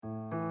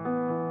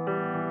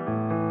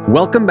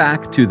Welcome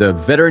back to the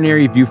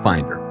Veterinary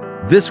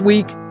Viewfinder. This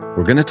week,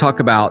 we're going to talk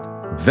about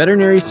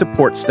veterinary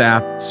support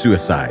staff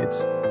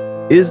suicides.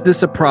 Is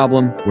this a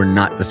problem we're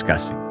not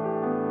discussing?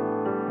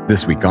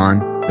 This week on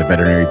the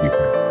Veterinary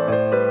Viewfinder.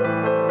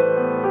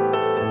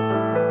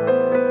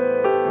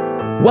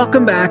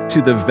 Welcome back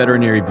to the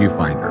Veterinary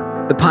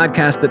Viewfinder, the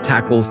podcast that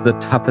tackles the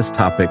toughest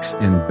topics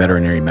in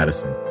veterinary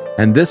medicine.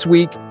 And this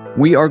week,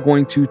 we are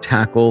going to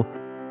tackle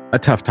a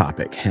tough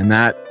topic, and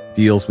that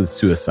deals with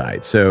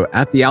suicide. So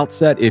at the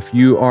outset, if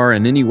you are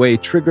in any way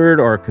triggered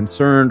or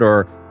concerned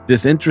or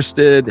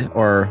disinterested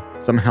or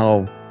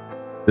somehow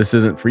this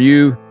isn't for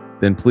you,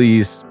 then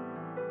please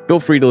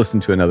feel free to listen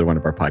to another one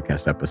of our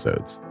podcast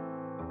episodes.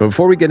 But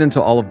before we get into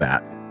all of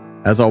that,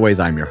 as always,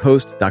 I'm your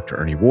host, Dr.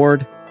 Ernie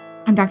Ward.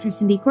 I'm Dr.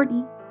 Cindy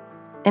Courtney.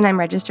 And I'm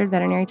registered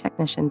veterinary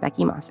technician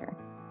Becky Mosser.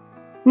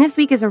 And this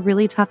week is a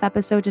really tough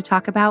episode to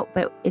talk about,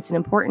 but it's an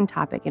important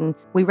topic. And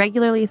we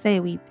regularly say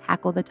we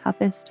tackle the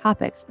toughest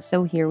topics,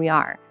 so here we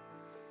are.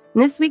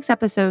 And this week's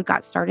episode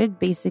got started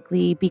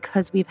basically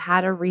because we've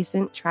had a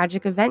recent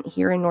tragic event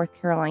here in North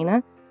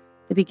Carolina.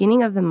 The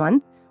beginning of the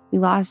month, we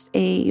lost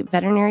a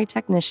veterinary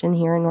technician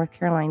here in North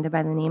Carolina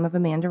by the name of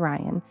Amanda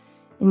Ryan.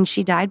 And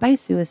she died by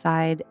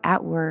suicide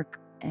at work,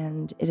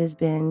 and it has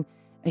been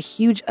a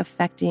huge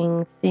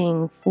affecting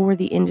thing for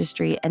the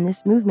industry, and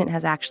this movement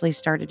has actually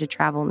started to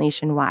travel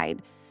nationwide.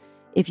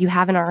 If you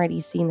haven't already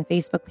seen the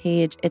Facebook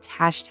page, it's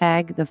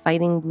hashtag the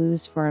Fighting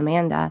Blues for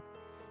Amanda.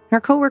 Her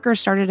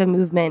coworkers started a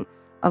movement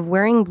of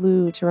wearing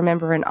blue to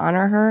remember and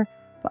honor her,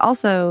 but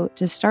also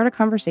to start a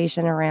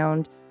conversation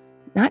around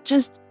not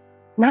just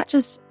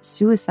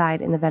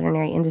suicide in the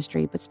veterinary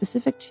industry, but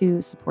specific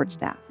to support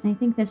staff. And I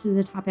think this is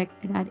a topic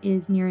that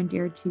is near and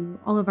dear to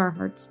all of our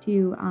hearts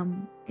too.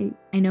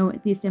 I know,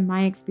 at least in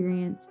my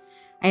experience,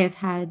 I have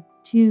had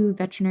 2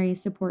 veterinary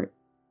support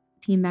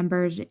team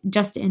members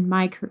just in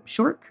my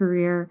short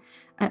career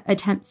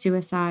attempt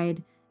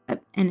suicide.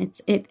 And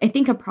it's I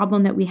think a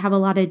problem that we have a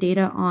lot of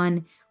data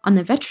on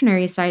the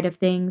veterinary side of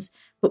things,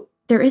 but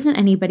there isn't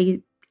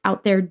anybody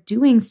out there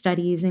doing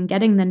studies and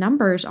getting the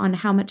numbers on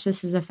how much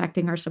this is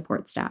affecting our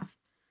support staff.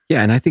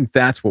 Yeah, and I think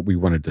that's what we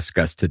want to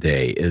discuss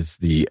today is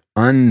the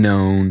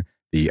unknown,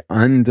 the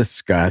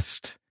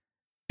undiscussed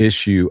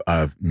issue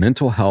of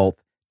mental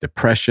health,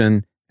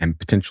 depression, and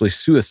potentially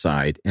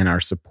suicide in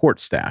our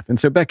support staff. And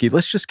so, Becky,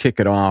 let's just kick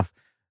it off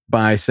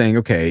by saying,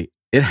 okay,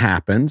 it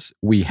happens.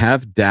 We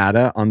have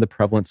data on the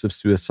prevalence of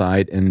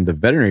suicide in the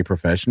veterinary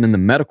profession, in the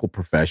medical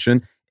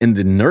profession, in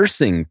the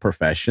nursing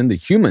profession, the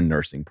human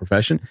nursing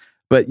profession,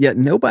 but yet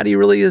nobody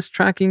really is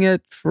tracking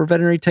it for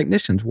veterinary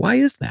technicians. Why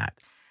is that?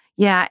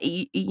 Yeah,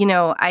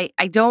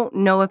 I don't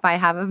know if I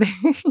have a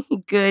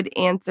very good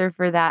answer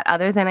for that,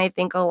 other than I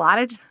think a lot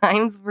of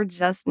times we're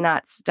just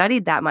not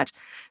studied that much.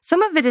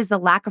 Some of it is the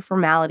lack of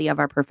formality of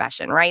our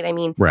profession, right? I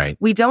mean,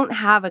 We don't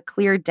have a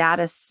clear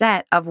data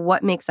set of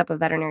what makes up a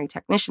veterinary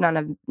technician on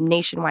a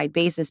nationwide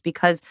basis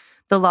because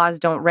the laws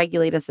don't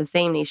regulate us the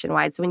same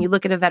nationwide. So when you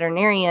look at a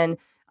veterinarian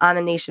on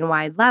the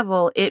nationwide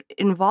level, it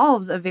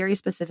involves a very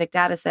specific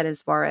data set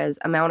as far as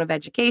amount of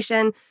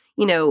education,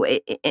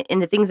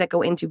 and the things that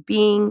go into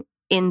being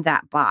in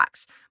that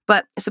box.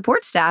 But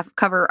support staff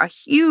cover a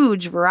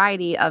huge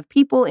variety of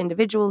people,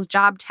 individuals,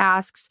 job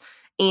tasks,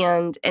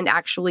 and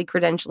actually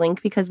credentialing,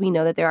 because we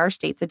know that there are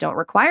states that don't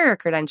require a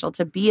credential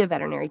to be a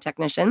veterinary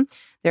technician.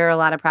 There are a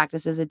lot of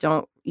practices that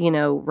don't,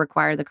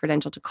 require the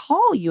credential to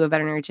call you a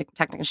veterinary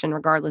technician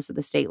regardless of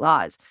the state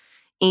laws.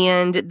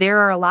 And there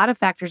are a lot of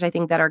factors, I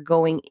think, that are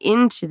going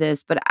into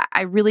this, but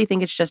I really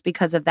think it's just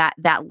because of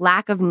that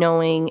lack of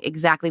knowing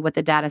exactly what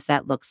the data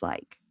set looks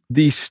like.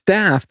 The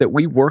staff that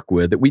we work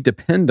with, that we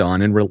depend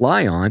on and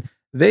rely on,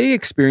 they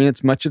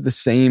experience much of the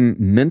same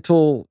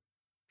mental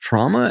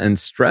trauma and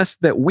stress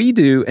that we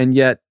do, and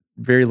yet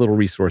very little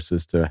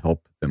resources to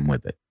help them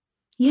with it.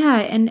 Yeah,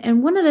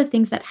 and one of the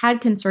things that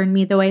had concerned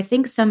me, though I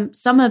think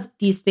some of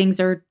these things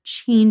are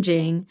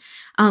changing.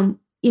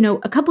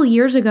 A couple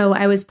years ago,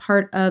 I was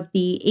part of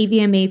the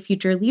AVMA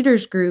Future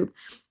Leaders Group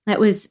that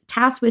was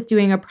tasked with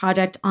doing a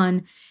project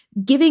on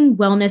giving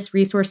wellness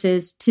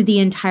resources to the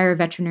entire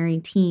veterinary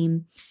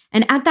team.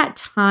 And at that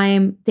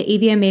time, the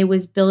AVMA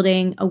was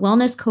building a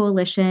wellness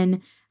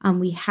coalition.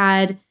 We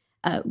had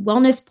a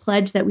wellness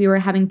pledge that we were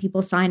having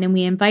people sign, and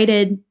we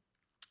invited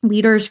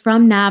leaders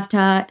from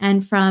NAVTA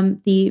and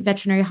from the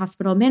Veterinary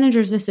Hospital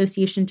Managers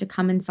Association to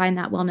come and sign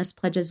that wellness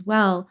pledge as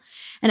well.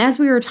 And as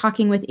we were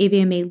talking with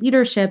AVMA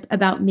leadership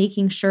about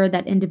making sure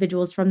that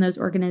individuals from those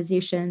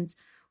organizations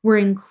were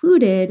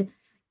included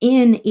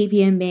in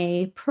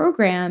AVMA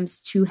programs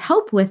to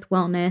help with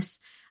wellness,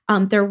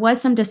 there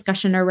was some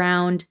discussion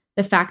around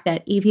the fact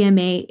that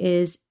AVMA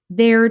is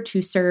there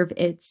to serve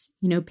its,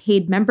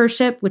 paid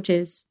membership, which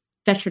is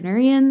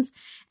veterinarians,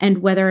 and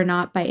whether or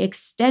not by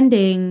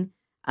extending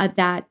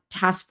that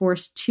task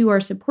force to our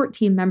support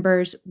team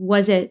members,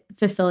 was it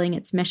fulfilling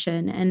its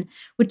mission? And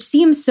which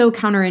seems so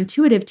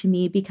counterintuitive to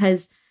me,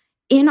 because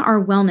in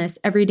our wellness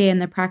every day in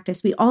the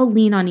practice, we all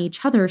lean on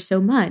each other so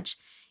much.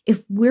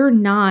 If we're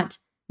not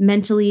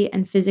mentally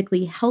and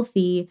physically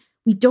healthy,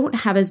 we don't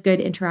have as good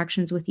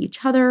interactions with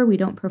each other. We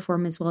don't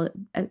perform as well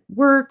at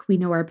work. We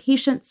know our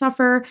patients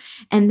suffer.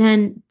 And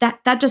then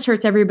that just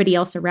hurts everybody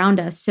else around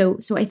us. So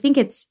I think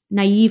it's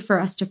naive for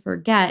us to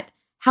forget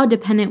how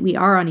dependent we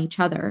are on each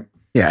other.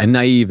 Yeah, and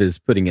naive is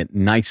putting it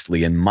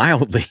nicely and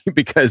mildly,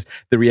 because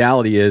the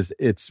reality is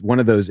it's one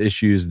of those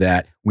issues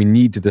that we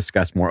need to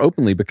discuss more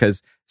openly.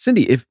 Because,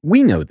 Cindy, if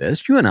we know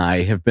this, you and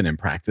I have been in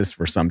practice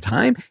for some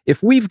time.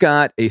 If we've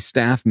got a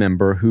staff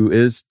member who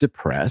is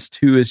depressed,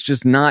 who is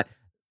just not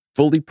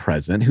fully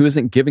present, who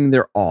isn't giving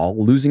their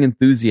all, losing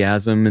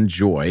enthusiasm and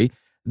joy,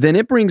 then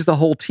it brings the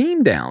whole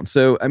team down.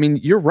 So, I mean,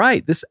 you're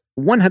right. This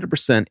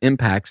 100%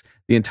 impacts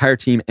the entire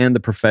team and the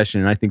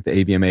profession. And I think the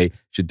AVMA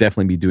should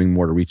definitely be doing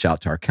more to reach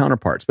out to our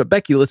counterparts. But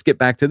Becky, let's get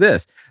back to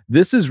this.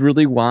 This is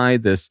really why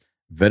this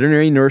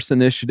veterinary nurse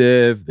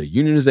initiative, the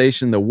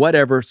unionization, the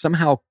whatever,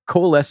 somehow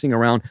coalescing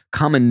around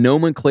common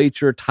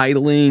nomenclature,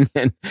 titling,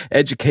 and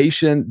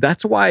education.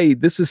 That's why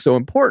this is so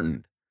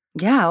important.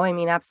 Yeah, I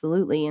mean,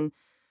 absolutely. And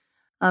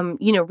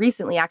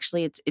recently,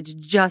 actually, it's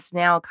just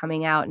now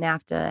coming out.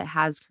 NAFTA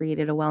has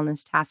created a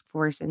wellness task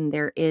force, and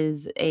there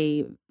is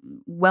a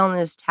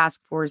wellness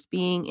task force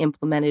being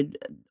implemented,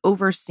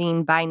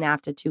 overseen by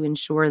NAFTA to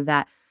ensure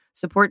that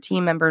support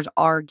team members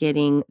are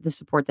getting the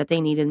support that they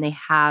need. And they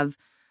have,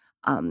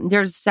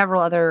 there's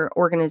several other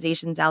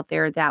organizations out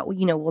there that,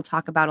 we'll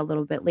talk about a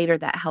little bit later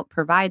that help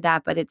provide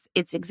that. But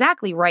it's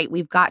exactly right.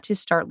 We've got to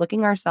start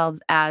looking ourselves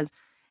as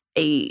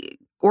a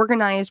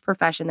organized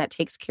profession that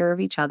takes care of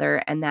each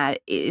other and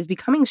that is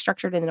becoming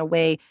structured in a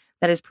way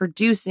that is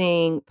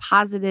producing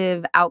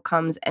positive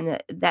outcomes and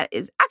that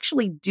is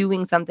actually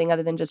doing something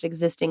other than just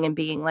existing and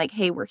being like,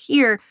 hey, we're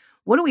here.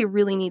 What do we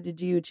really need to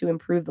do to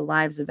improve the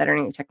lives of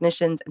veterinary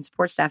technicians and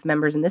support staff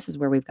members? And this is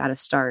where we've got to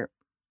start.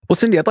 Well,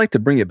 Cindy, I'd like to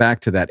bring it back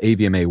to that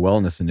AVMA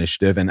Wellness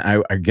Initiative. And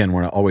I, again,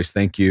 want to always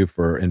thank you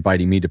for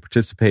inviting me to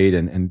participate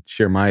and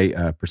share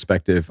my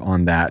perspective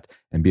on that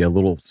and be a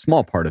little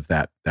small part of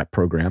that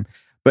program.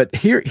 But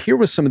here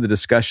was some of the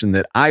discussion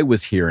that I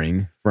was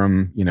hearing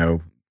from,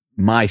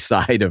 my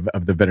side of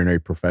the veterinary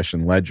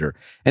profession ledger.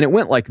 And it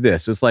went like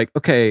this. It was like,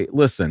 okay,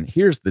 listen,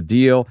 here's the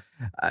deal.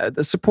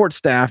 The support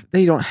staff,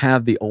 they don't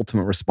have the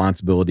ultimate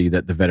responsibility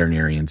that the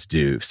veterinarians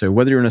do. So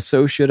whether you're an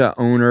associate, a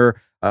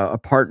owner, a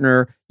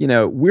partner,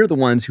 we're the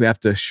ones who have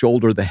to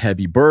shoulder the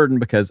heavy burden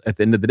because at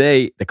the end of the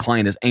day, the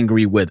client is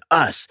angry with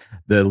us.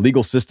 The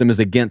legal system is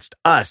against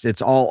us.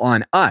 It's all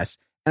on us.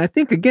 And I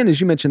think, again, as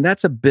you mentioned,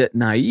 that's a bit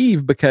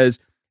naive because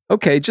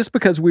okay, just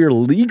because we are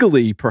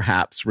legally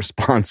perhaps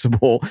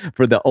responsible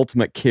for the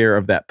ultimate care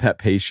of that pet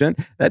patient,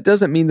 that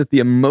doesn't mean that the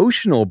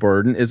emotional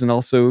burden isn't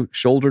also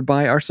shouldered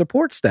by our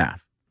support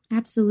staff.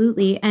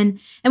 Absolutely.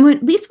 And at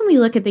least when we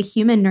look at the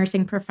human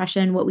nursing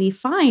profession, what we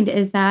find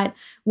is that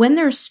when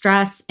there's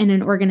stress in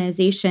an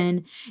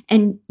organization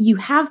and you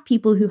have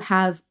people who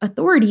have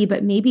authority,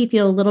 but maybe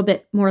feel a little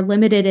bit more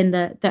limited in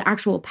the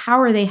actual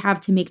power they have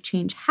to make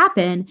change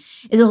happen,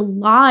 is a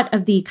lot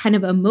of the kind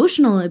of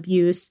emotional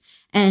abuse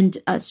and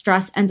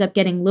stress ends up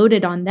getting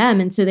loaded on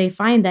them. And so they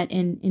find that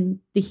in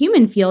the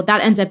human field,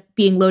 that ends up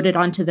being loaded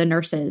onto the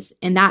nurses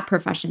in that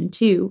profession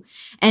too.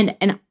 And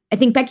I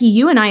think, Becky,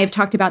 you and I have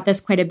talked about this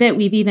quite a bit.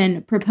 We've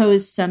even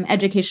proposed some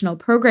educational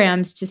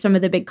programs to some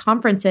of the big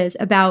conferences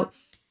about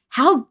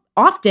how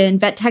often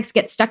vet techs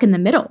get stuck in the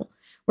middle,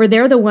 where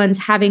they're the ones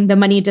having the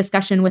money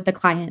discussion with the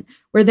client,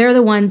 where they're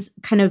the ones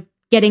kind of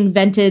getting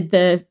vented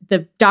the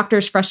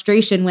doctor's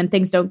frustration when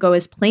things don't go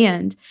as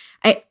planned.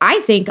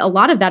 I think a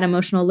lot of that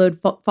emotional load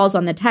falls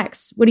on the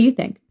techs. What do you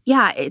think?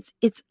 Yeah, it's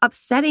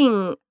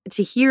upsetting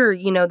to hear,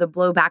 the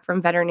blowback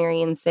from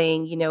veterinarians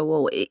saying,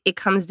 well, it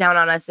comes down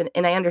on us.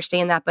 And I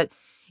understand that, but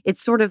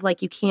it's sort of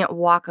like you can't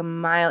walk a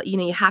mile,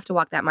 you have to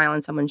walk that mile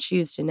in someone's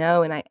shoes to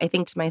know. And I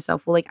think to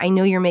myself, well, I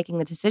know you're making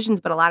the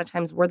decisions, but a lot of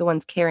times we're the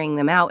ones carrying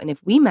them out. And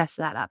if we mess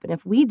that up and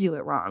if we do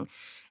it wrong,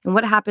 and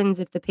what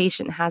happens if the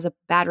patient has a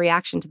bad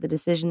reaction to the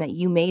decision that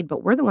you made,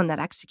 but we're the one that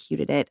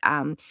executed it,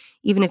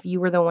 even if you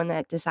were the one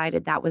that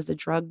decided that was the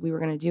drug we were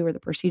going to do or the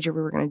procedure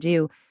we were going to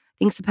do,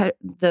 I think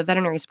the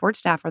veterinary support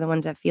staff are the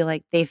ones that feel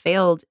like they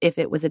failed if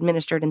it was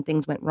administered and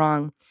things went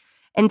wrong.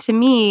 And to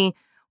me,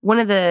 one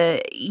of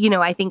the,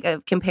 I think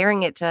of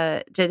comparing it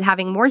to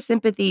having more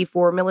sympathy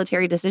for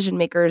military decision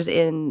makers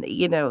in,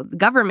 the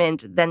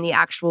government than the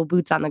actual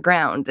boots on the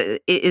ground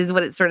is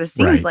what it sort of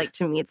seems like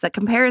to me. It's a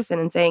comparison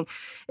and saying,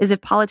 as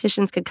if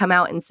politicians could come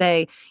out and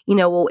say,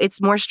 well,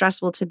 it's more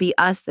stressful to be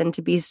us than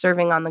to be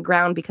serving on the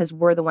ground because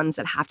we're the ones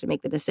that have to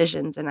make the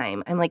decisions. And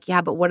I'm like,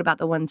 yeah, but what about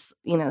the ones,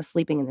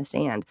 sleeping in the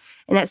sand?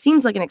 And that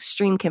seems like an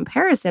extreme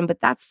comparison,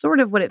 but that's sort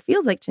of what it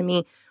feels like to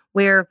me,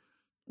 where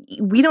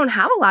we don't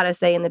have a lot of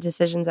say in the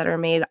decisions that are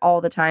made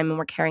all the time and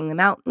we're carrying them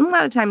out. And a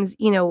lot of times,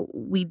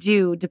 we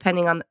do,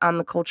 depending on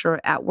the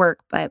culture at work,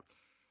 but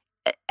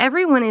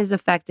everyone is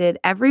affected.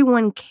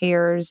 Everyone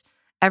cares.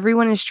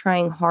 Everyone is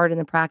trying hard in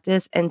the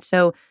practice. And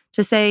so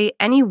to say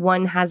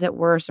anyone has it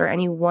worse or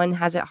anyone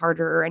has it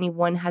harder or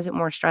anyone has it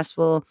more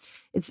stressful,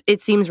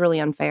 it seems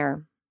really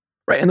unfair.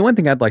 Right. And the one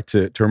thing I'd like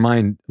to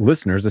remind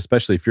listeners,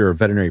 especially if you're a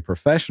veterinary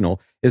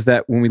professional, is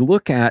that when we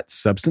look at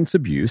substance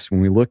abuse,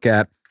 when we look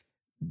at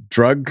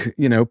drug,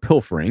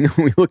 pilfering,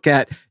 when we look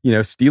at,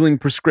 stealing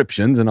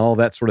prescriptions and all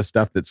that sort of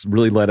stuff that's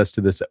really led us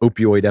to this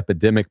opioid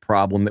epidemic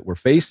problem that we're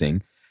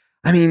facing,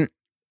 I mean,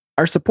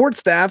 our support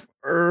staff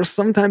are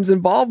sometimes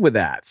involved with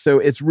that. So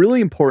it's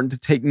really important to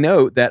take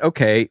note that,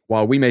 okay,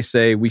 while we may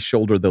say we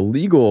shoulder the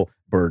legal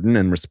burden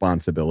and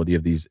responsibility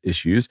of these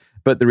issues,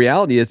 but the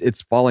reality is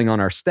it's falling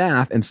on our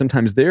staff. And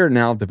sometimes they're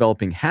now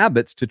developing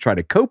habits to try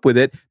to cope with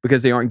it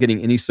because they aren't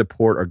getting any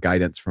support or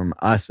guidance from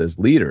us as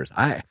leaders.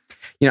 I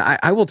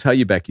will tell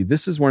you, Becky,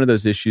 this is one of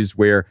those issues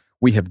where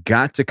we have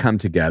got to come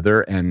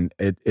together, and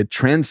it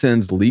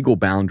transcends legal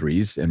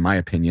boundaries, in my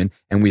opinion.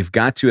 And we've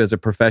got to, as a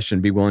profession,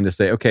 be willing to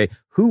say, okay,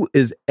 who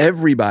is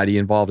everybody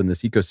involved in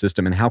this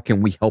ecosystem and how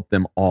can we help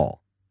them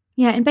all?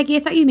 Yeah. And Becky, I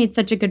thought you made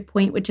such a good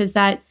point, which is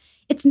that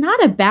it's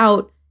not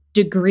about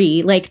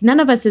degree. Like, none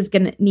of us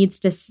needs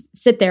to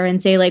sit there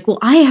and say, like, well,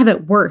 I have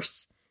it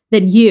worse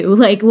than you.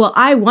 Like, well,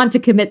 I want to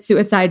commit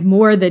suicide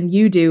more than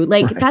you do.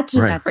 Like, that's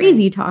just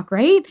crazy talk,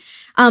 right?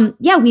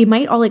 Yeah, we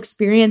might all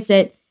experience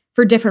it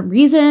for different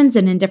reasons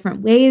and in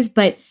different ways,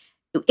 but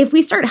if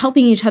we start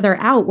helping each other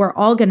out, we're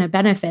all going to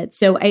benefit.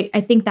 So I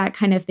think that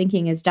kind of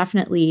thinking is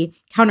definitely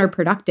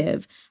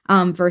counterproductive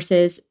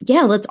versus,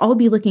 yeah, let's all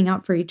be looking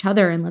out for each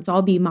other and let's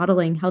all be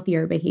modeling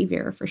healthier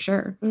behavior for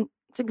sure.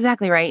 That's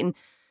exactly right. And,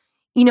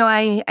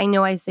 I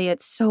know I say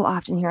it so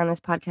often here on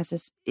this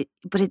podcast,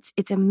 but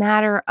it's a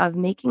matter of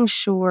making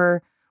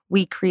sure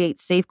we create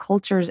safe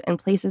cultures and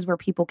places where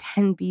people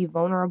can be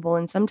vulnerable.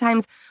 And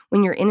sometimes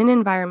when you're in an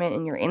environment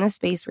and you're in a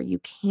space where you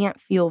can't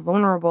feel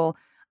vulnerable,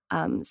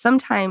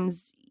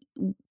 sometimes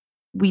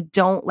we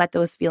don't let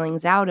those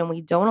feelings out and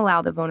we don't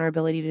allow the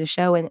vulnerability to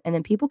show. And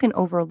then people can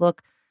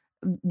overlook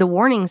the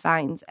warning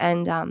signs.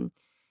 And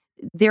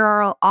there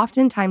are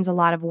oftentimes a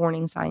lot of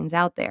warning signs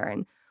out there.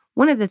 And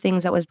one of the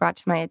things that was brought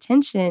to my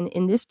attention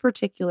in this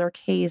particular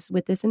case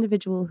with this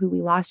individual who we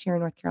lost here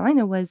in North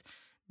Carolina was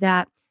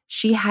that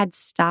she had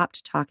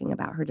stopped talking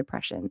about her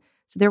depression.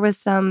 So there was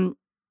some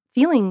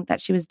feeling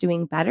that she was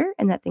doing better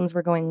and that things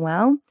were going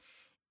well.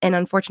 And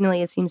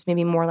unfortunately, it seems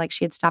maybe more like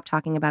she had stopped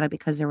talking about it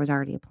because there was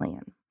already a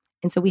plan.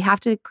 And so we have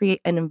to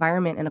create an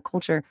environment and a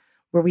culture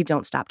where we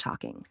don't stop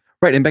talking.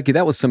 Right. And Becky,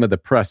 that was some of the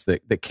press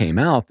that came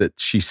out, that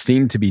she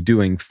seemed to be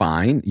doing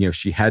fine.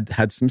 She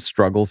had some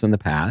struggles in the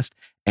past,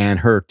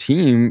 and her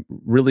team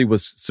really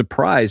was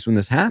surprised when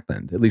this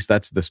happened. At least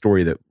that's the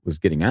story that was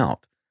getting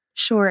out.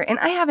 Sure. And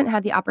I haven't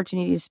had the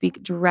opportunity to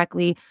speak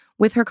directly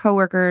with her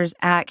coworkers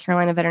at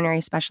Carolina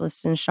Veterinary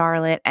Specialists in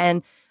Charlotte.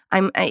 And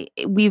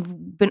we've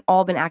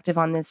all been active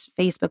on this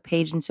Facebook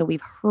page. And so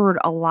we've heard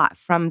a lot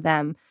from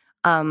them.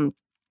 And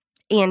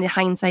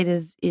hindsight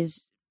is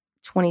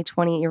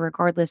 2020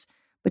 irregardless.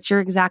 But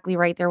you're exactly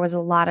right. There was a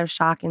lot of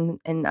shock and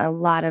a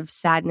lot of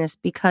sadness,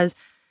 because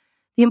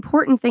the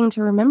important thing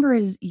to remember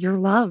is you're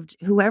loved.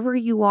 Whoever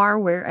you are,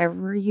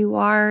 wherever you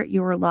are,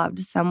 you're loved.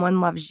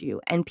 Someone loves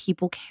you and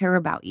people care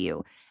about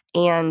you.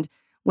 And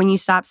when you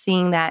stop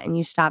seeing that and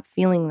you stop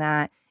feeling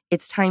that,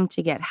 it's time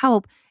to get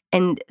help.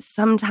 And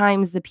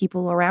sometimes the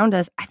people around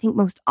us, I think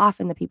most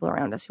often the people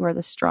around us who are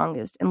the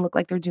strongest and look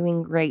like they're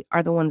doing great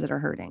are the ones that are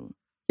hurting.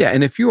 Yeah,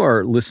 and if you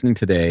are listening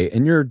today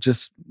and you're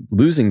just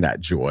losing that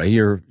joy,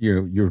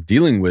 you're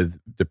dealing with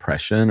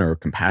depression or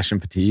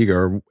compassion fatigue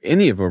or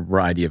any of a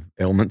variety of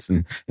ailments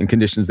and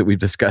conditions that we've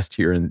discussed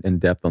here in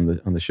depth on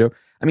the show,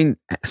 I mean,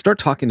 start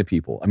talking to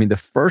people. I mean, the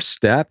first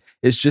step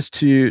is just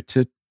to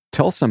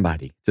tell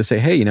somebody, to say,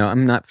 hey,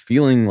 I'm not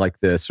feeling like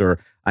this, or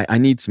I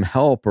need some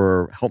help,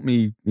 or help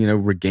me,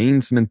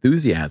 regain some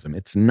enthusiasm.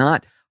 It's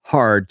not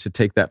hard to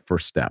take that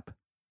first step.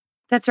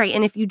 That's right.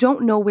 And if you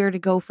don't know where to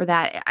go for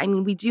that, I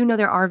mean, we do know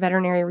there are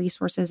veterinary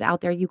resources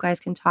out there you guys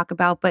can talk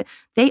about, but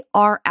they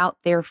are out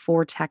there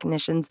for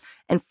technicians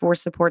and for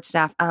support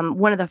staff.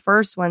 One of the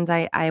first ones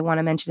I want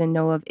to mention and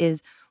know of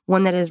is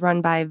one that is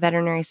run by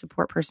Veterinary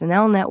Support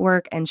Personnel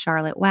Network and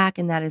Charlotte WAC,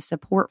 and that is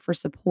Support for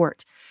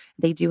Support.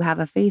 They do have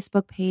a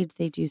Facebook page.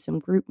 They do some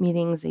group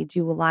meetings. They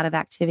do a lot of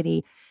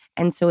activity.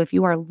 And so if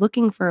you are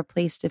looking for a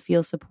place to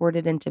feel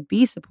supported and to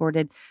be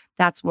supported,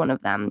 that's one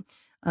of them.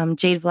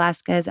 Jade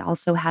Velasquez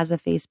also has a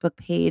Facebook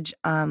page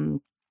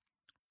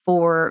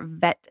for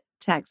vet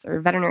techs or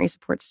veterinary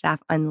support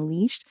staff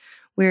unleashed,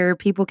 where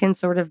people can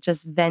sort of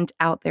just vent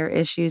out their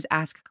issues,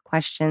 ask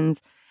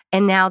questions.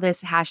 And now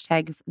this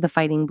hashtag, the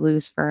Fighting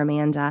Blues for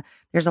Amanda,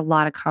 there's a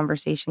lot of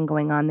conversation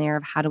going on there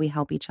of how do we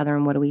help each other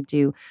and what do we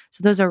do?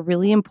 So those are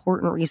really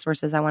important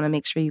resources I want to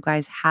make sure you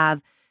guys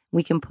have.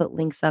 We can put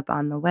links up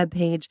on the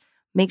webpage.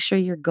 Make sure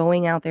you're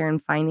going out there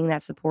and finding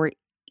that support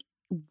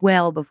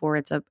well before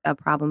it's a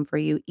problem for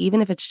you,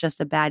 even if it's just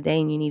a bad day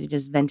and you need to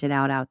just vent it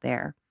out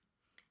there.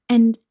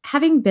 And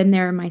having been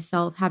there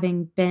myself,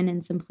 having been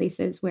in some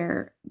places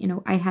where,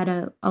 I had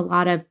a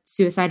lot of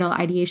suicidal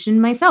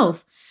ideation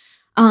myself,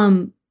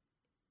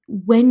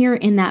 when you're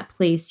in that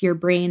place, your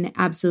brain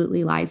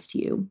absolutely lies to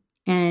you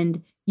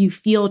and you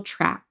feel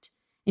trapped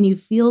and you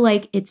feel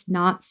like it's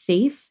not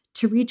safe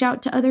to reach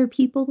out to other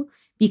people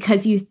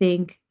because you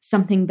think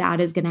something bad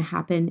is going to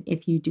happen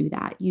if you do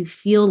that. You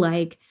feel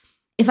like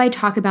if I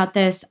talk about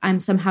this, I'm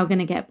somehow going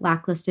to get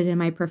blacklisted in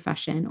my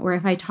profession. Or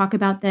if I talk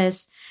about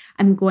this,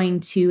 I'm going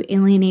to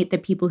alienate the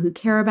people who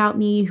care about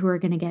me, who are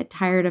going to get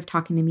tired of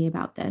talking to me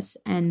about this.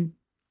 And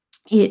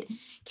it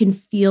can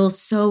feel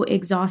so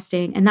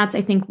exhausting. And that's,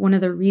 I think, one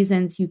of the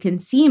reasons you can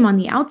seem on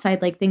the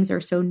outside like things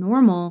are so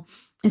normal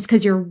is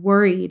because you're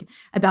worried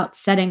about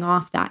setting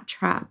off that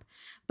trap.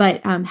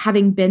 But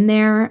having been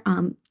there,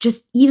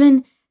 just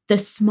even the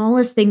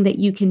smallest thing that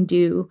you can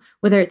do,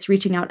 whether it's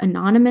reaching out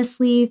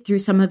anonymously through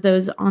some of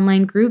those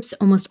online groups,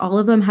 almost all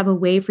of them have a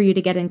way for you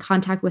to get in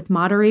contact with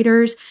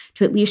moderators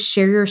to at least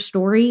share your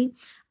story,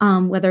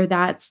 whether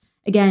that's,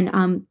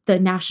 again, the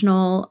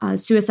National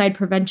Suicide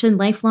Prevention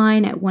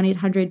Lifeline at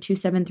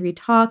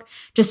 1-800-273-TALK,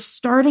 just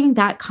starting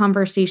that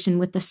conversation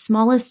with the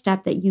smallest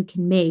step that you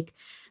can make.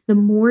 The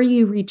more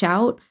you reach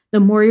out, the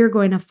more you're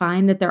going to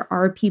find that there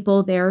are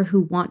people there who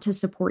want to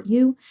support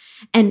you.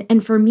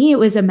 And for me, it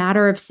was a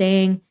matter of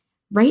saying,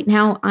 right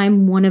now,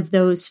 I'm one of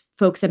those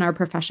folks in our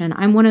profession.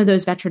 I'm one of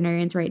those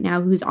veterinarians right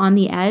now who's on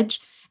the edge,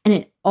 and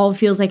it all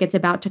feels like it's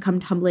about to come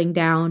tumbling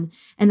down.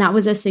 And that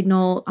was a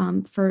signal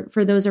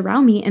for those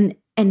around me,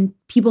 and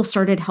people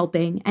started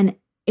helping. And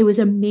it was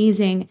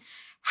amazing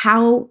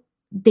how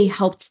they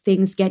helped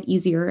things get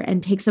easier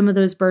and take some of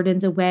those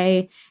burdens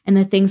away. And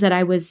the things that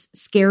I was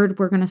scared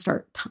were going to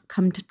start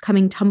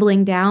coming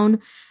tumbling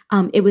down,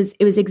 it was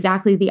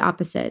exactly the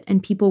opposite.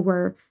 And people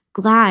were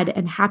glad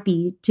and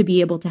happy to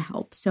be able to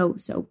help. So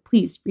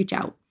please reach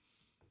out.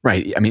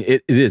 Right. I mean,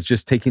 it is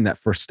just taking that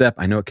first step.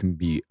 I know it can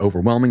be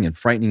overwhelming and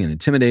frightening and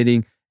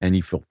intimidating, and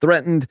you feel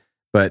threatened,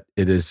 but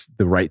it is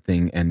the right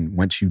thing. And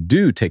once you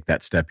do take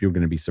that step, you're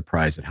going to be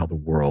surprised at how the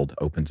world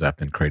opens up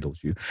and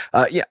cradles you.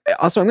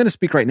 Also, I'm going to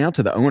speak right now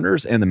to the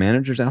owners and the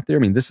managers out there. I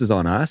mean, this is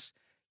on us.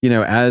 You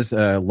know, as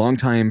a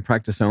longtime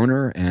practice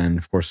owner, and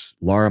of course,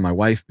 Laura, my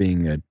wife,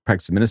 being a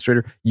practice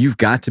administrator, you've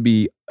got to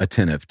be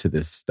attentive to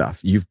this stuff.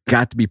 You've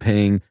got to be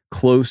paying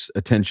close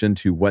attention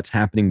to what's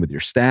happening with your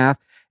staff.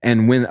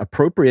 And when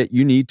appropriate,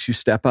 you need to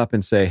step up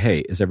and say, hey,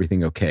 is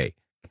everything okay?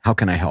 How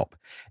can I help?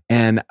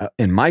 And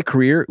in my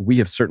career, we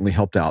have certainly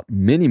helped out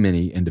many,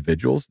 many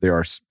individuals. There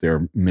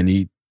are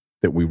many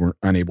that we were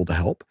unable to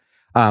help.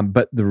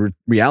 But the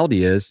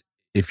reality is,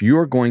 if you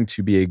are going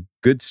to be a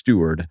good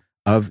steward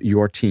of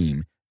your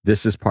team,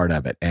 this is part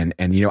of it. And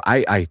you know,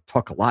 I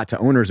talk a lot to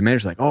owners and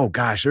managers like, oh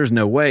gosh, there's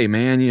no way,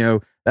 man. You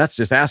know, that's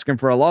just asking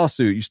for a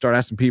lawsuit. You start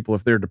asking people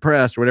if they're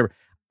depressed or whatever.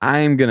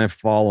 I'm going to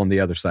fall on the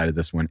other side of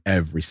this one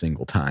every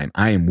single time.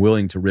 I am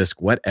willing to risk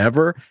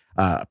whatever,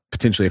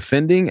 potentially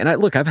offending. And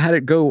I've had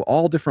it go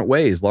all different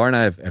ways. Laura and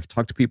I have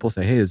talked to people,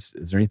 say, hey, is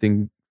there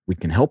anything we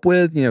can help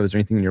with? You know, is there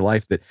anything in your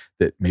life that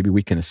maybe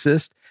we can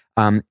assist?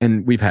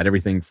 And we've had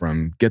everything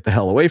from get the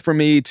hell away from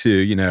me to,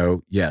 you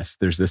know, yes,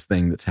 there's this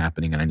thing that's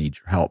happening and I need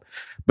your help.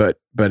 But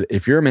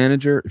if you're a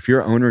manager, if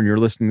you're an owner and you're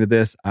listening to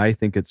this, I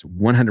think it's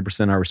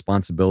 100% our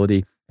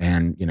responsibility.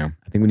 And, you know,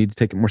 I think we need to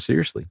take it more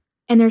seriously.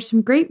 And there's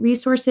some great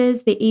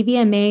resources. The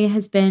AVMA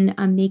has been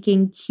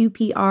making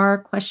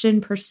QPR, question,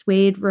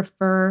 persuade,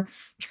 refer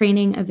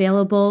training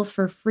available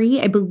for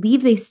free. I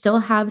believe they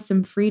still have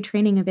some free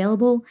training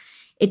available.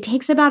 It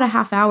takes about a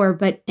half hour,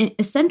 but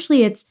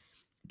essentially it's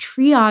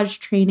triage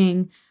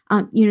training.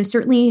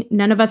 Certainly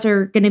none of us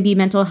are going to be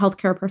mental health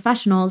care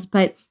professionals,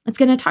 but it's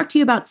going to talk to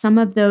you about some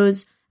of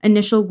those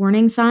initial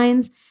warning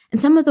signs and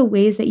some of the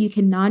ways that you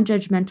can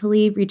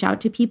non-judgmentally reach out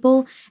to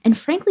people and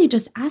frankly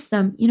just ask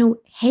them, you know,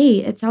 hey,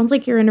 it sounds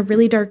like you're in a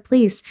really dark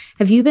place.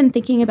 Have you been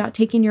thinking about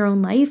taking your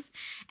own life?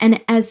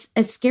 And as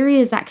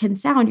scary as that can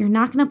sound, you're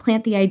not going to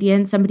plant the idea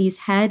in somebody's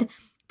head,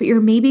 but you're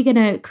maybe going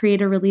to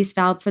create a release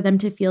valve for them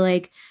to feel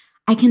like,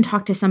 I can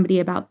talk to somebody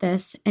about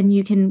this, and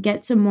you can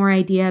get some more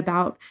idea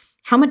about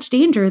how much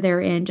danger they're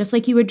in, just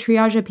like you would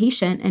triage a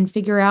patient and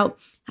figure out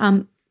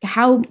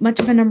how much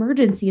of an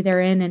emergency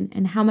they're in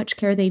and how much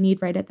care they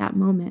need right at that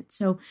moment.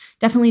 So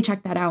definitely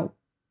check that out.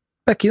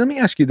 Becky, let me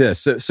ask you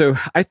this. So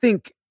I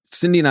think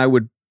Cindy and I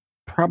would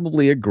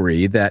probably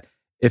agree that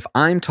if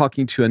I'm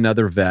talking to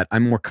another vet,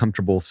 I'm more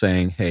comfortable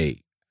saying,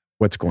 hey,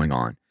 what's going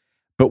on?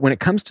 But when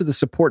it comes to the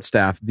support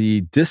staff,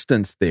 the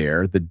distance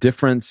there, the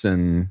difference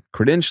in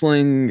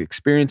credentialing,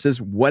 experiences,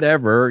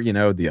 whatever, you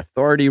know, the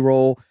authority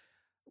role,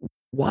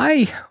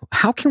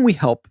 how can we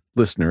help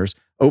listeners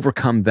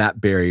overcome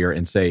that barrier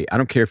and say, I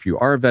don't care if you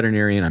are a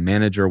veterinarian, a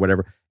manager, or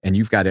whatever, and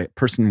you've got a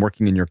person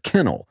working in your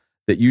kennel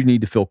that you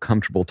need to feel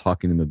comfortable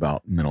talking to them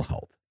about mental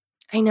health?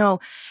 I know.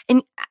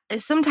 And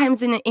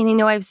sometimes, and I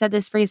know I've said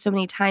this phrase so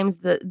many times,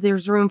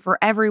 there's room for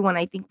everyone.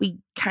 I think we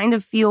kind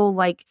of feel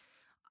like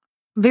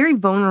very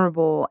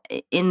vulnerable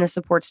in the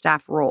support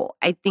staff role.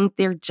 I think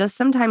there just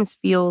sometimes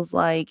feels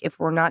like if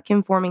we're not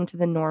conforming to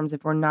the norms,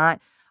 if we're not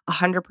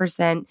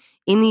 100%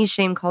 in these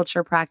shame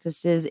culture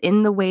practices,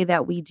 in the way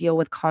that we deal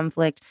with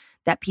conflict,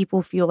 that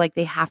people feel like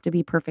they have to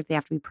be perfect. They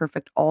have to be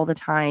perfect all the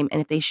time.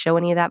 And if they show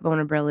any of that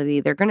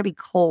vulnerability, they're going to be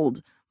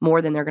cold more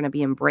than they're going to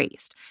be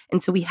embraced.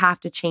 And so we have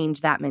to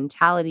change that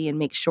mentality and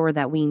make sure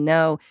that we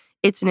know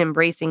it's an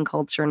embracing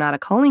culture, not a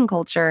culling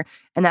culture,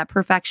 and that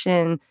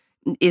perfection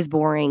is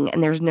boring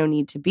and there's no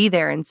need to be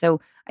there. And so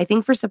I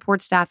think for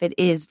support staff, it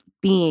is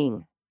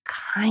being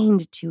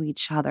kind to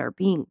each other,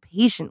 being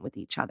patient with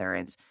each other,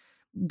 and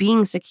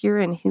being secure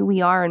in who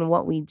we are and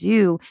what we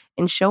do,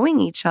 and showing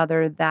each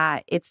other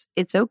that it's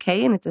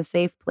okay and it's a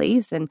safe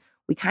place. And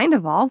we kind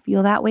of all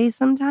feel that way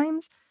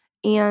sometimes.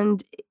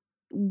 And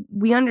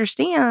we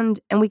understand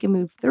and we can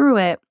move through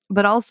it,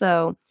 but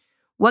also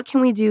what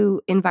can we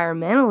do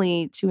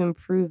environmentally to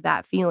improve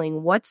that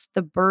feeling? What's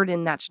the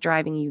burden that's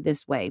driving you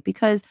this way?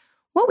 Because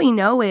what we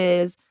know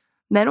is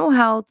mental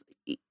health,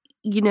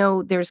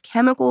 there's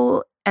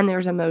chemical and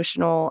there's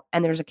emotional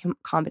and there's a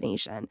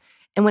combination.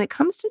 And when it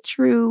comes to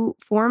true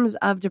forms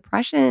of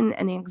depression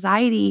and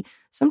anxiety,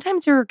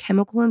 sometimes there are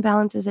chemical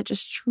imbalances that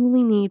just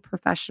truly need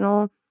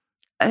professional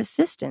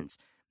assistance,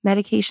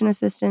 medication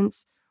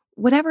assistance,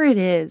 whatever it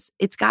is.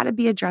 It's got to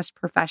be addressed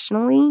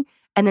professionally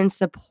and then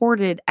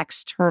supported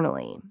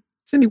externally.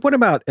 Cindy, what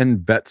about in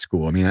vet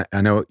school? I mean,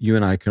 I know you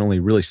and I can only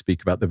really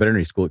speak about the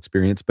veterinary school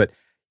experience, but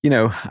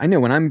I know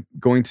when I'm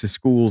going to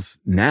schools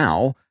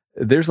now,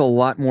 there's a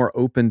lot more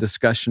open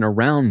discussion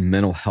around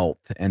mental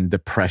health and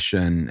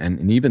depression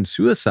and even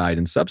suicide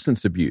and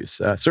substance abuse.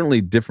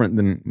 Certainly different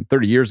than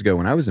 30 years ago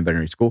when I was in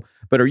veterinary school.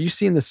 But are you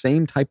seeing the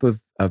same type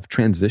of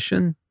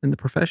transition in the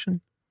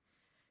profession?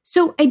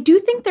 So I do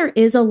think there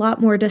is a lot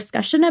more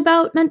discussion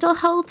about mental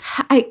health.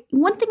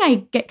 One thing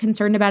I get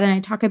concerned about and I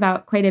talk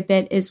about quite a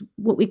bit is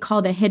what we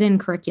call the hidden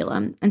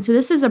curriculum. And so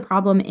this is a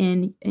problem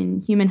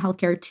in human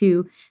healthcare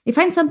too. They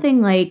find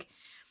something like,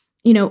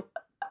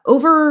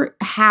 over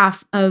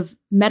half of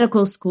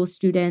medical school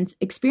students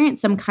experience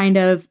some kind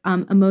of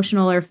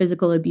emotional or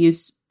physical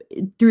abuse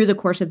through the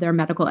course of their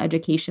medical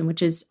education,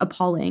 which is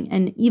appalling.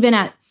 And even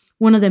at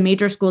one of the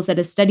major schools that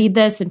has studied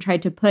this and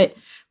tried to put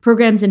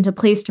programs into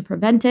place to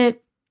prevent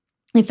it,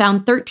 they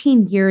found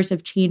 13 years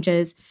of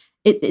changes.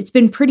 It's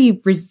been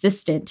pretty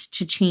resistant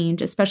to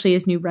change, especially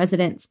as new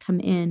residents come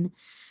in.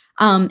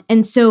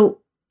 And so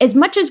as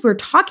much as we're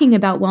talking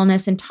about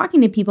wellness and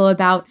talking to people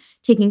about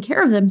taking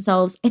care of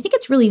themselves, I think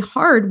it's really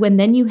hard when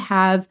then you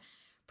have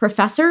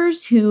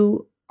professors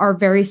who are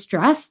very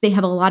stressed. They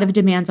have a lot of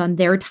demands on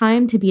their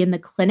time to be in the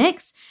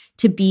clinics,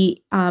 to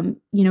be,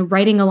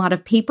 writing a lot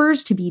of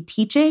papers, to be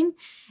teaching.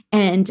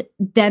 And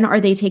then are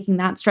they taking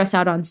that stress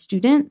out on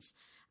students?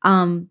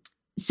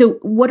 So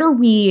what are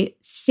we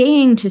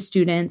saying to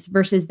students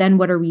versus then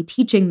what are we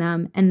teaching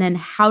them? And then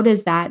how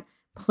does that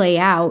play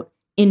out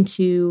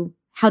into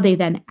how they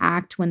then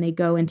act when they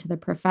go into the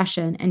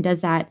profession? And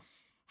does that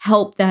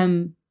help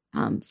them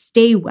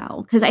stay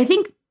well? Because I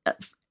think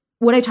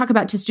what I talk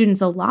about to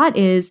students a lot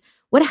is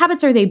what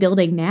habits are they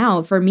building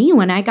now? For me,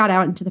 when I got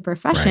out into the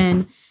profession,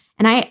 right,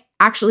 and I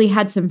actually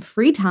had some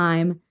free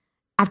time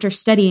after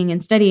studying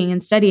and studying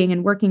and studying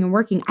and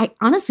working, I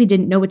honestly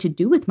didn't know what to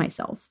do with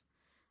myself.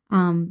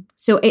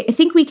 So I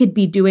think we could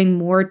be doing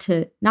more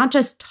to not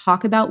just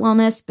talk about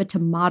wellness, but to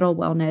model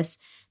wellness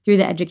through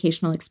the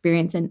educational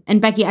experience.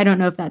 And Becky, I don't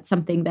know if that's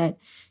something that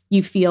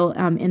you feel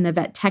in the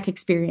vet tech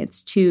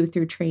experience too,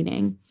 through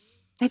training.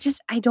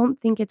 I don't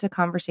think it's a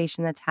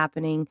conversation that's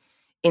happening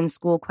in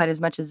school quite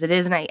as much as it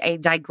is. And I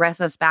digress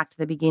us back to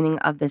the beginning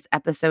of this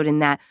episode in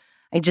that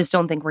I just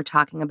don't think we're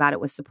talking about it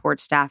with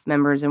support staff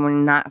members, and we're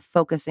not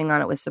focusing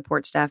on it with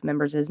support staff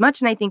members as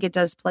much. And I think it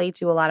does play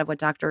to a lot of what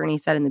Dr. Ernie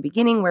said in the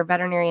beginning, where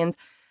veterinarians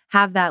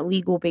have that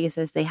legal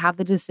basis, they have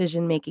the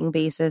decision-making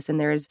basis, and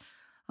there's,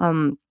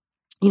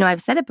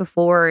 I've said it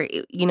before,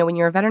 when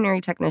you're a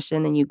veterinary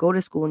technician and you go to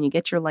school and you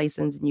get your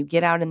license and you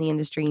get out in the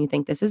industry and you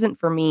think this isn't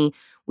for me,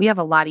 we have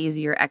a lot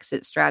easier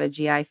exit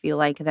strategy, I feel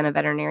like, than a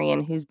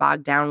veterinarian who's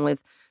bogged down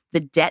with the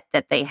debt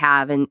that they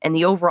have and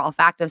the overall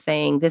fact of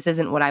saying, this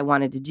isn't what I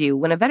wanted to do.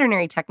 When a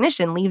veterinary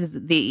technician leaves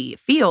the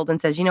field and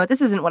says,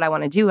 this isn't what I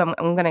want to do, I'm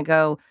going to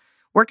go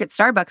work at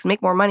Starbucks,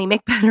 make more money,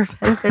 make better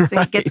benefits, and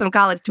right, get some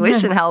college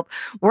tuition help.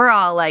 We're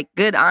all like,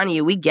 good on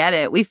you. We get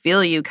it. We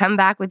feel you. Come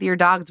back with your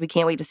dogs. We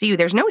can't wait to see you.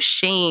 There's no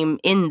shame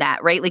in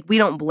that, right? Like, we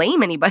don't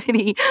blame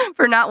anybody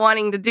for not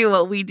wanting to do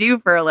what we do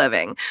for a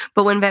living.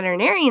 But when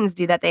veterinarians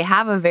do that, they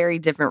have a very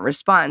different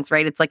response,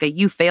 right? It's like a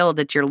you failed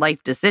at your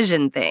life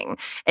decision thing.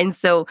 And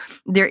so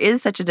there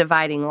is such a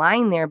dividing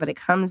line there, but it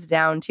comes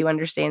down to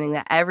understanding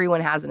that everyone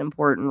has an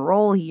important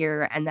role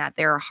here and that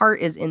their heart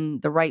is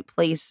in the right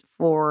place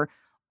for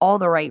all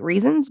the right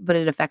reasons, but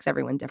it affects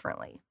everyone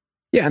differently.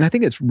 Yeah, and I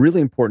think it's really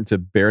important to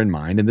bear in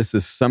mind, and this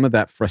is some of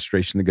that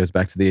frustration that goes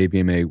back to the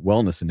AVMA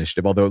Wellness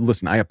Initiative. Although,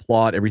 listen, I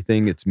applaud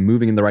everything; it's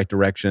moving in the right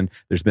direction.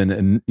 There's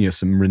been,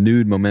 some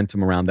renewed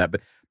momentum around that,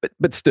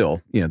 but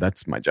still,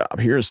 that's my job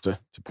here is to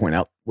point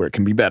out where it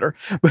can be better.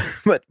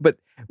 But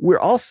we're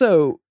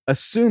also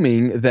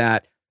assuming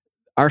that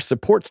our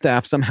support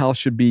staff somehow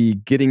should be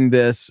getting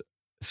this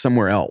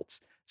somewhere else.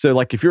 So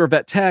like if you're a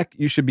vet tech,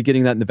 you should be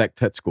getting that in the vet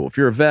tech school. If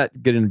you're a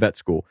vet, get in vet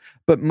school.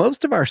 But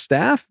most of our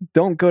staff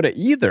don't go to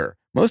either.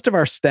 Most of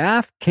our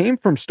staff came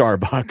from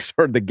Starbucks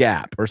or the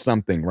Gap or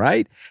something,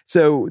 right?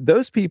 So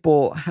those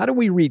people, how do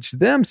we reach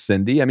them,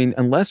 Cindy? I mean,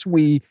 unless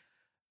we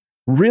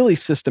really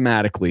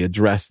systematically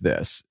address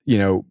this,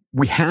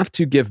 we have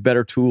to give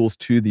better tools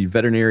to the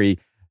veterinary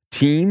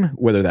team,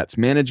 whether that's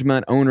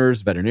management,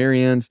 owners,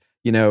 veterinarians,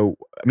 how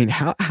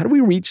do we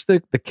reach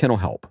the kennel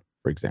help,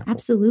 for example?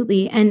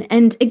 Absolutely.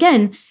 And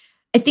again,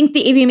 I think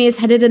the AVMA is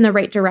headed in the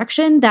right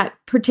direction. That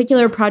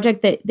particular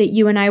project that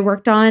you and I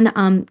worked on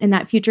in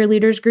that Future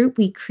Leaders group,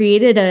 we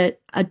created a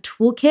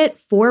toolkit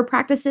for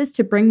practices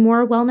to bring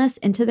more wellness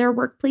into their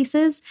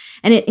workplaces.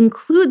 And it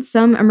includes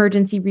some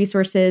emergency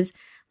resources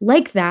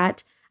like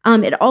that.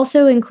 It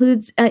also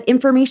includes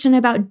information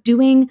about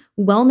doing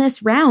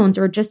wellness rounds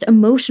or just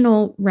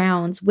emotional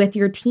rounds with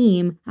your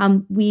team.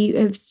 We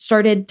have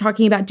started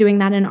talking about doing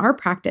that in our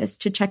practice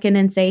to check in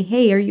and say,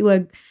 hey, are you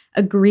a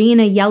green,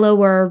 a yellow,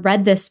 or a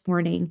red this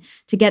morning,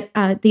 to get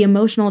the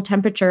emotional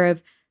temperature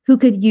of who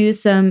could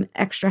use some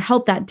extra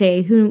help that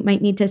day, who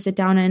might need to sit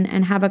down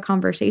and have a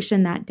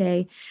conversation that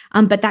day.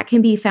 But that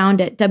can be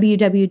found at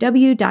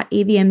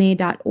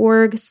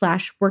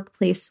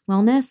www.avma.org/workplace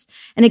wellness.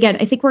 And again,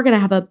 I think we're going to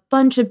have a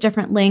bunch of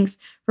different links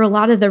for a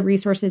lot of the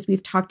resources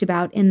we've talked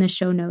about in the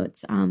show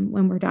notes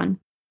when we're done.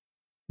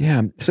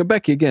 Yeah. So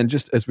Becky, again,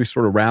 just as we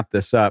sort of wrap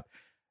this up,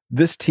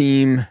 this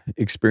team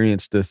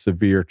experienced a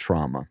severe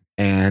trauma.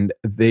 And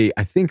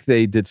I think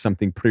they did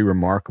something pretty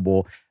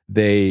remarkable.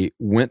 They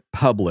went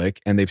public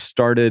and they've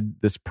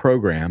started this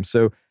program.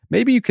 So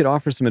maybe you could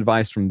offer some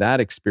advice from that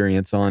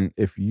experience on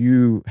if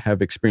you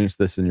have experienced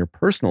this in your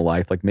personal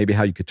life, like maybe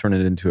how you could turn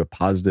it into a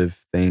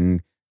positive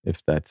thing,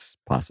 if that's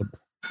possible.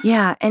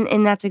 Yeah.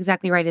 And that's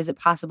exactly right. Is it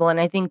possible? And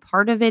I think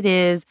part of it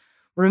is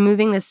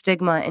removing the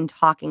stigma and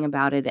talking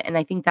about it. And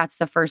I think that's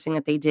the first thing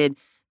that they did.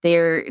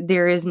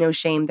 There is no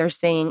shame. They're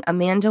saying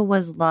Amanda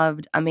was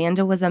loved.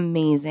 Amanda was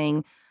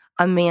amazing.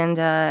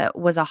 Amanda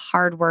was a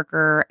hard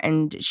worker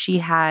and she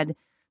had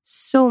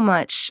so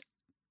much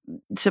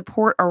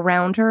support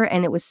around her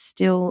and it was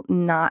still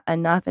not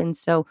enough. And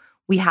so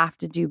we have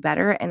to do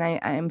better. And I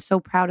am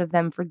so proud of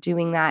them for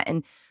doing that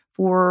and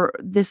for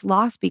this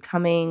loss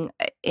becoming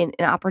an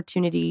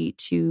opportunity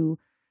to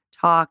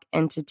talk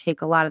and to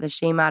take a lot of the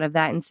shame out of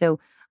that. And so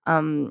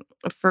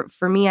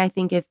for me, I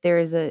think if there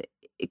is a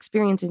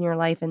experience in your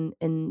life and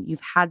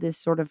you've had this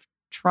sort of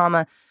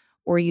trauma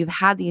or you've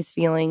had these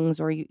feelings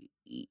or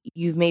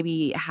you've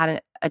maybe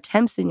had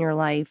attempts in your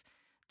life,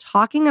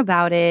 talking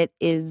about it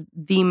is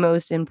the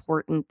most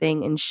important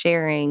thing in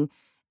sharing.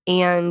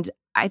 And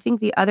I think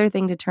the other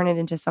thing to turn it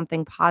into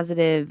something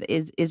positive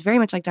is very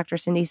much like Dr.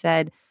 Cindy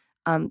said,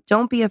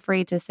 don't be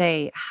afraid to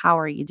say, how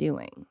are you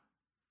doing?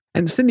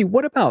 And Cindy,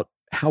 what about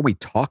how we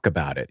talk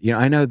about it?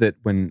 I know that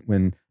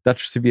when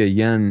Dr. Sylvia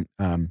Yen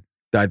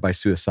died by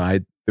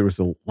suicide, there was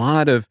a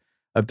lot of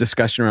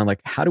discussion around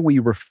like, how do we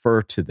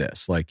refer to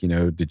this? Like,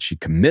 did she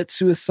commit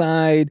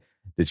suicide?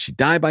 Did she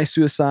die by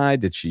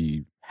suicide? Did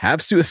she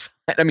have suicide?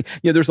 I mean,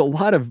 there's a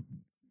lot of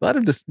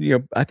just,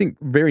 I think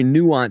very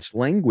nuanced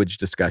language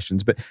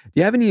discussions, but do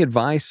you have any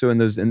advice? So in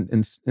those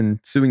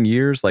ensuing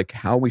years, like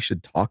how we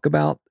should talk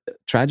about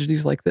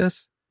tragedies like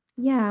this?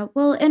 Yeah,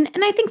 well, and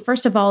I think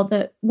first of all,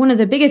 one of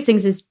the biggest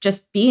things is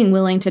just being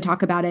willing to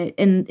talk about it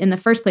in the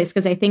first place.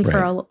 Because I think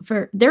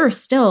for there are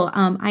still,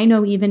 I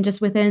know even just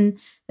within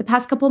the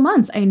past couple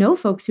months, I know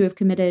folks who have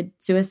committed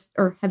suicide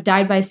or have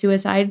died by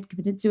suicide,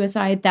 committed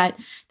suicide, that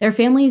their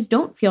families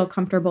don't feel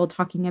comfortable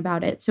talking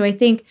about it. So I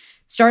think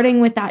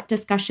starting with that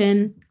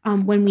discussion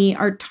when we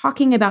are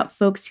talking about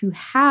folks who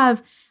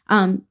have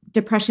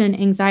depression,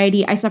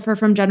 anxiety, I suffer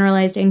from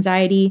generalized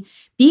anxiety,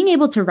 being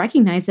able to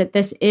recognize that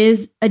this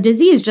is a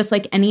disease just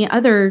like any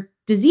other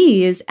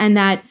disease, and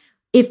that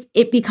if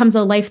it becomes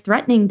a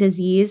life-threatening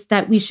disease,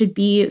 that we should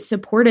be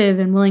supportive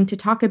and willing to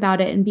talk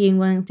about it and being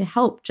willing to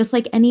help, just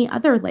like any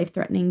other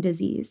life-threatening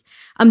disease.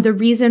 The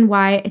reason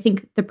why I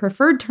think the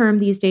preferred term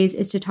these days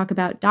is to talk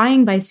about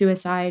dying by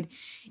suicide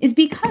is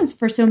because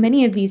for so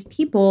many of these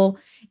people,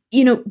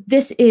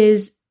 this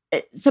is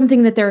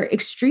something that they're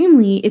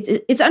extremely,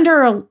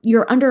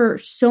 you're under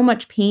so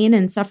much pain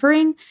and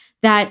suffering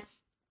that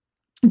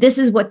this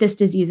is what this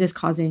disease is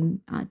causing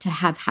to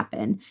have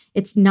happen.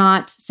 It's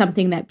not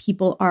something that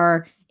people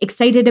are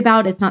excited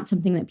about. It's not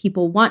something that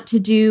people want to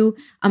do.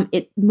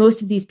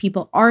 Most of these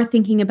people are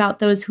thinking about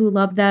those who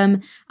love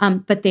them,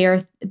 but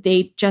the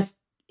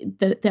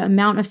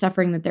amount of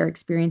suffering that they're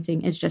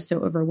experiencing is just so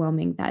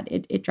overwhelming that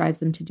it drives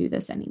them to do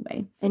this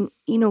anyway. And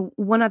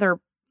one other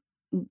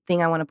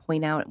thing I want to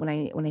point out when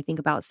I think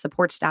about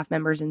support staff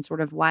members and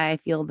sort of why I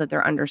feel that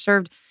they're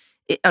underserved,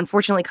 it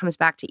unfortunately comes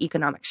back to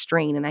economic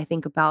strain. And I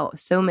think about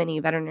so many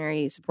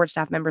veterinary support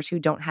staff members who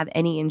don't have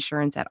any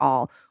insurance at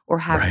all or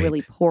have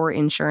really poor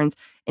insurance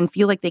and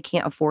feel like they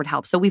can't afford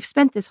help. So we've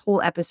spent this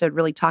whole episode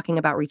really talking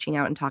about reaching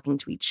out and talking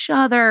to each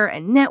other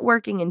and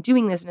networking and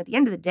doing this. And at the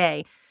end of the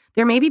day,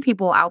 there may be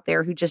people out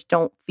there who just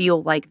don't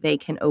feel like they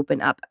can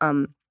open up.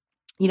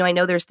 I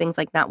know there's things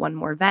like Not One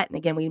More Vet. And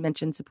again, we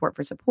mentioned Support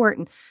for Support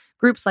and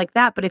groups like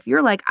that. But if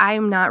you're like,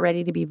 I'm not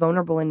ready to be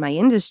vulnerable in my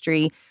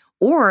industry,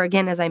 or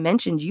again, as I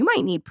mentioned, you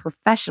might need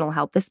professional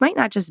help. This might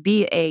not just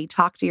be a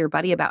talk to your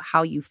buddy about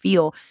how you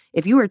feel.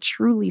 If you are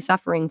truly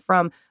suffering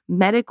from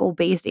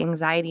medical-based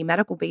anxiety,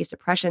 medical-based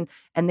depression,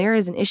 and there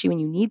is an issue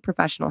and you need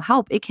professional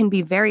help, it can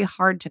be very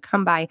hard to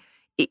come by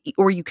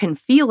or you can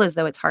feel as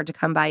though it's hard to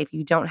come by if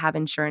you don't have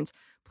insurance,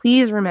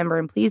 please remember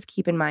and please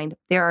keep in mind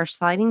there are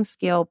sliding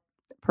scale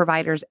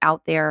providers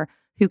out there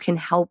who can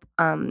help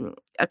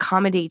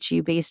accommodate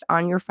you based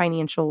on your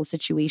financial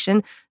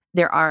situation.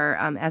 There are,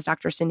 as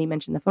Dr. Cindy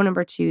mentioned, the phone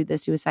number to the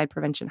suicide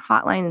prevention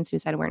hotline and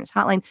suicide awareness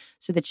hotline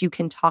so that you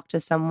can talk to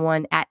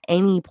someone at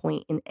any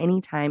point in any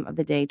time of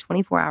the day,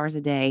 24 hours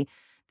a day.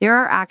 There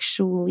are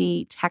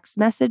actually text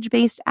message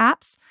based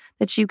apps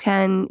that you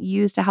can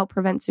use to help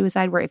prevent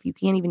suicide, where if you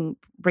can't even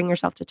bring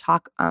yourself to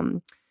talk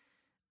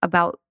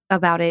about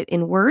it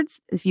in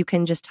words, if you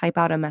can just type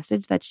out a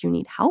message that you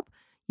need help,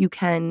 you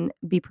can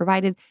be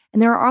provided.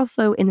 And there are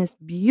also, in this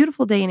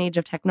beautiful day and age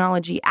of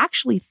technology,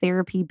 actually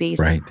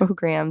therapy-based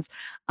programs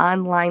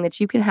online that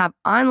you can have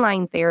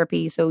online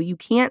therapy. So you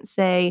can't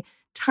say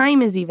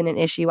time is even an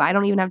issue. I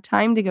don't even have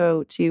time to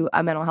go to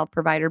a mental health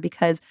provider,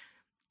 because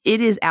it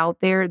is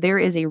out there. There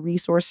is a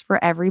resource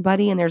for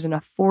everybody, and there's an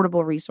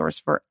affordable resource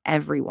for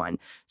everyone.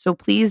 So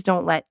please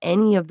don't let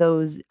any of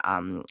those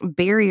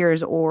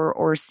barriers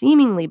or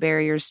seemingly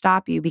barriers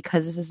stop you,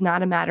 because this is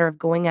not a matter of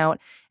going out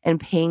and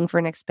paying for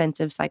an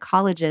expensive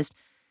psychologist.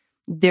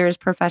 There's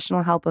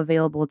professional help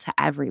available to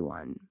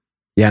everyone.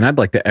 Yeah, and I'd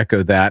like to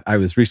echo that. I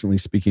was recently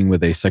speaking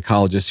with a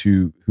psychologist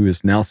who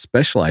is now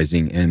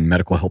specializing in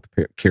medical health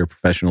care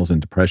professionals in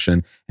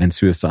depression and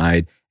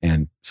suicide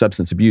and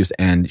substance abuse.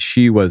 And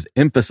she was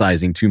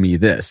emphasizing to me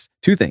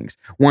two things.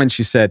 One,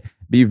 she said,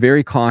 be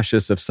very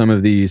cautious of some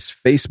of these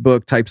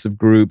Facebook types of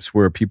groups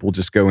where people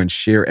just go and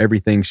share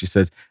everything. She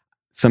says,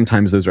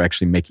 sometimes those are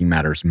actually making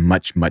matters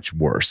much, much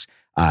worse.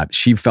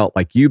 She felt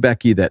like you,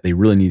 Becky, that they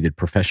really needed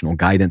professional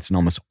guidance in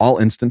almost all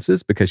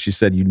instances, because she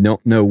said you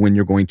don't know when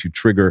you're going to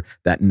trigger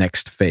that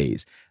next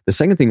phase. The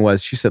second thing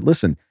was, she said,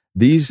 listen,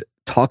 these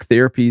talk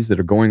therapies that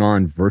are going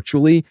on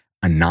virtually,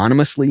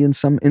 anonymously in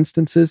some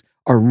instances,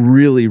 are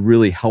really,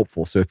 really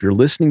helpful. So if you're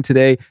listening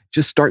today,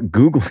 just start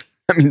Googling.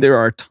 I mean, there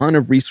are a ton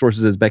of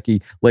resources, as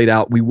Becky laid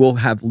out. We will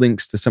have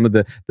links to some of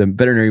the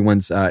veterinary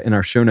ones in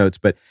our show notes.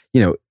 But,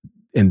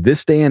 in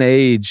this day and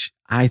age,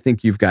 I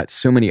think you've got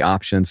so many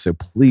options. So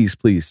please,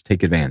 please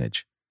take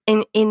advantage.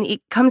 And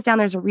it comes down,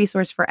 there's a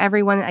resource for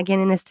everyone.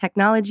 Again, in this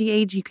technology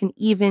age, you can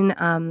even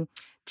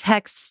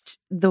text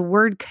the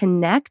word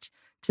connect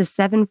to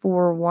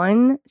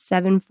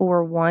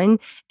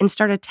 741-741 and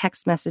start a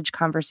text message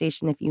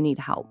conversation if you need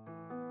help.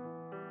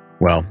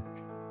 Well,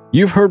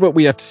 you've heard what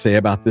we have to say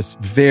about this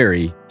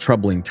very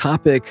troubling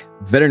topic,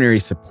 veterinary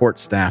support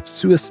staff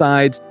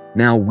suicides.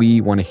 Now we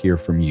want to hear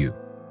from you.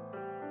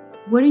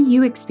 What are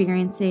you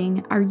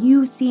experiencing? Are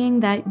you seeing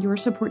that your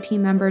support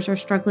team members are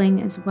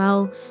struggling as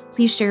well?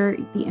 Please share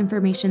the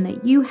information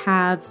that you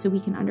have so we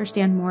can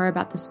understand more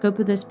about the scope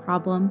of this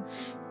problem,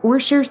 or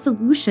share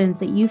solutions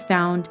that you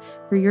found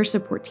for your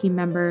support team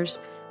members.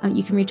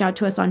 You can reach out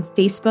to us on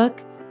Facebook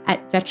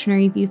at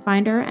Veterinary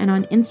Viewfinder and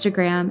on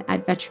Instagram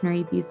at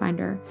Veterinary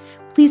Viewfinder.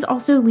 Please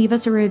also leave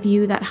us a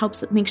review that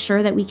helps make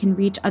sure that we can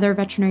reach other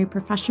veterinary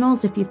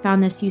professionals if you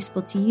found this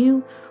useful to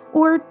you,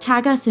 or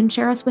tag us and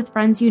share us with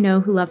friends you know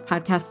who love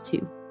podcasts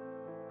too.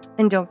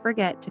 And don't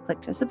forget to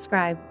click to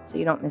subscribe so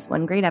you don't miss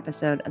one great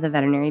episode of the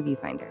Veterinary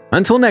Viewfinder.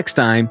 Until next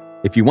time,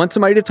 if you want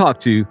somebody to talk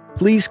to,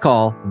 please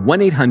call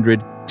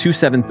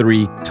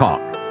 1-800-273-TALK.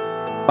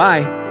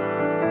 Bye.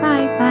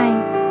 Bye.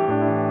 Bye.